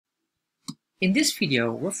In this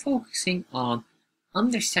video, we're focusing on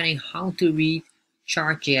understanding how to read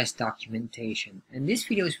Chartjs documentation. And this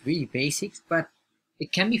video is really basic, but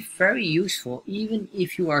it can be very useful even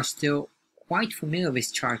if you are still quite familiar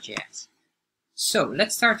with Chartjs. So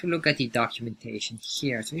let's start to look at the documentation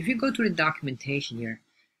here. So if you go to the documentation here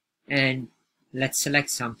and let's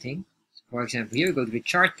select something. For example, here we go to the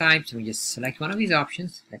chart types and we just select one of these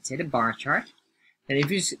options. Let's say the bar chart. And if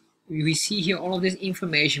we see here all of this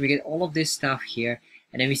information, we get all of this stuff here,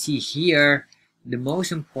 and then we see here the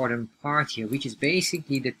most important part here, which is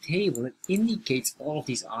basically the table that indicates all of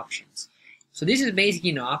these options. So this is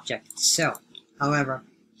basically an object itself. However,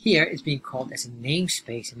 here it's being called as a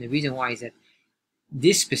namespace, and the reason why is that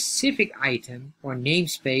this specific item or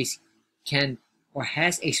namespace can or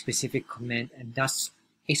has a specific command and does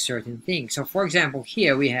a certain thing. So for example,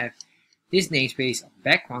 here we have this namespace of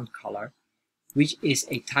background color, which is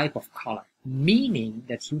a type of color, meaning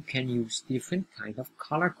that you can use different kind of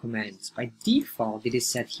color commands. By default, it is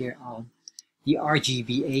set here on the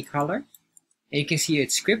RGBA color, and you can see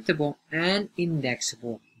it's scriptable and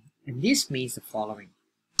indexable. And this means the following: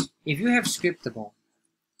 if you have scriptable,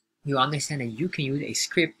 you understand that you can use a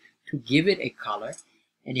script to give it a color,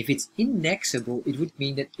 and if it's indexable, it would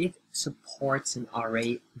mean that it supports an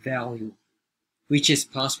array value, which is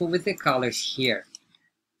possible with the colors here.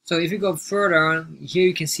 So if you go further on, here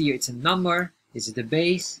you can see it's a number, this is the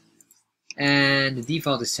base, and the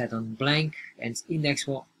default is set on blank, and it's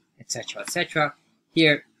indexable, etc, etc.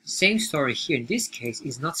 Here, same story here. In this case,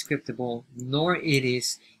 is not scriptable, nor it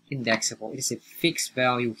is indexable. It is a fixed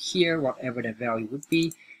value here, whatever the value would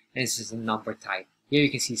be, and this is a number type. Here you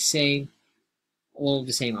can see same, all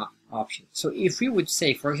the same options. So if we would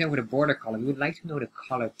say, for example, the border color, we would like to know the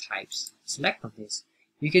color types. Select on this.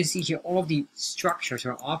 You can see here all of the structures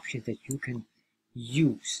or options that you can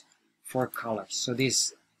use for colors. So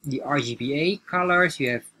this, the RGBA colors,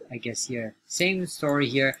 you have, I guess here, same story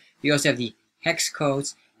here. You also have the hex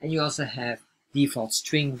codes, and you also have default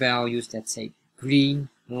string values that say green,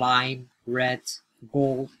 lime, red,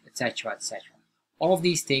 gold, etc, etc. All of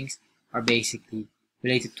these things are basically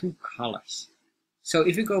related to colors. So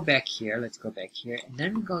if we go back here, let's go back here, and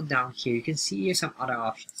then we go down here, you can see here some other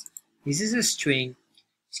options. This is a string,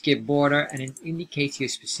 skip border, and it indicates here a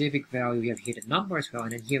specific value. We have here the number as well,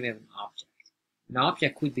 and then here we have an object. An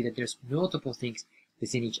object could be that there's multiple things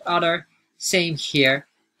within each other. Same here.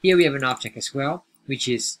 Here we have an object as well, which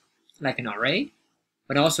is like an array,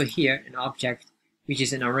 but also here an object which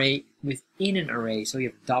is an array within an array. So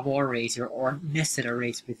you have double arrays here or nested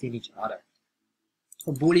arrays within each other.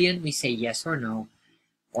 For Boolean, we say yes or no,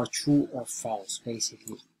 or true or false,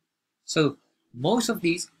 basically. So most of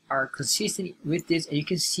these are consistent with this, and you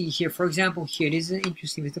can see here, for example, here, this is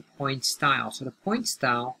interesting with the point style. So the point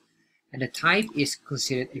style and the type is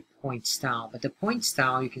considered a point style, but the point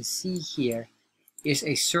style you can see here is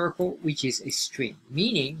a circle, which is a string,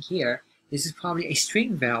 meaning here this is probably a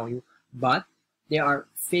string value, but there are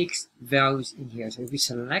fixed values in here. So if we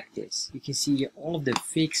select this, you can see here all of the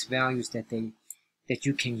fixed values that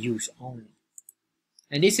you can use only.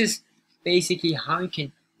 And this is basically how you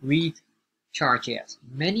can read Chartjs.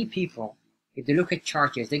 Many people, if they look at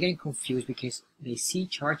Chartjs, they're getting confused because they see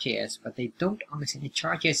Chartjs, but they don't understand that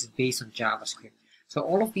Chartjs is based on JavaScript. So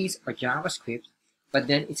all of these are JavaScript, but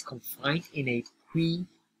then it's confined in a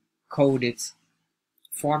pre-coded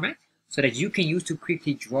format so that you can use to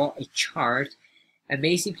quickly draw a chart. And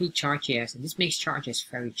basically Chartjs, and this makes Chartjs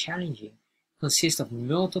very challenging, consists of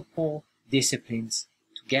multiple disciplines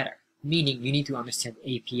together. Meaning you need to understand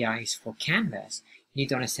APIs for Canvas, you need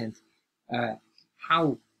to understand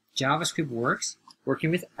how JavaScript works,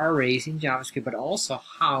 working with arrays in JavaScript, but also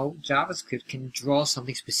how JavaScript can draw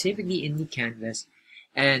something specifically in the canvas.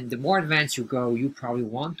 And the more advanced you go, you probably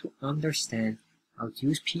want to understand how to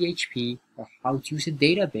use PHP or how to use a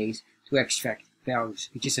database to extract values,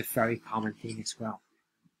 which is a very common thing as well.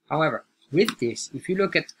 However, with this, if you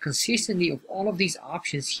look at consistently of all of these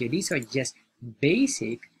options here, these are just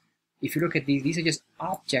basic. If you look at these are just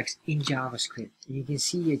objects in JavaScript. And you can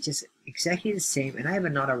see it's just exactly the same. And I have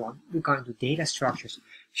another one regarding to data structures.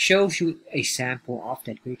 Shows you a sample of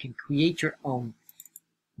that where you can create your own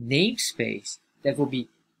namespace that will be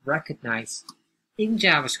recognized in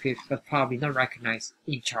JavaScript, but probably not recognized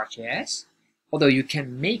in Chartjs. Although you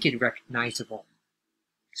can make it recognizable.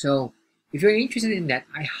 So if you're interested in that,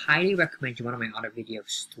 I highly recommend you one of my other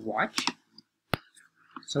videos to watch.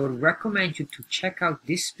 So I would recommend you to check out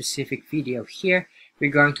this specific video here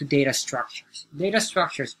regarding to data structures. Data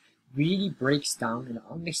structures really breaks down an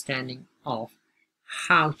understanding of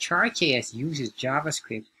how Chartjs uses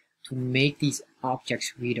JavaScript to make these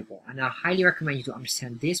objects readable. And I highly recommend you to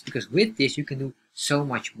understand this, because with this you can do so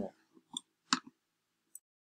much more.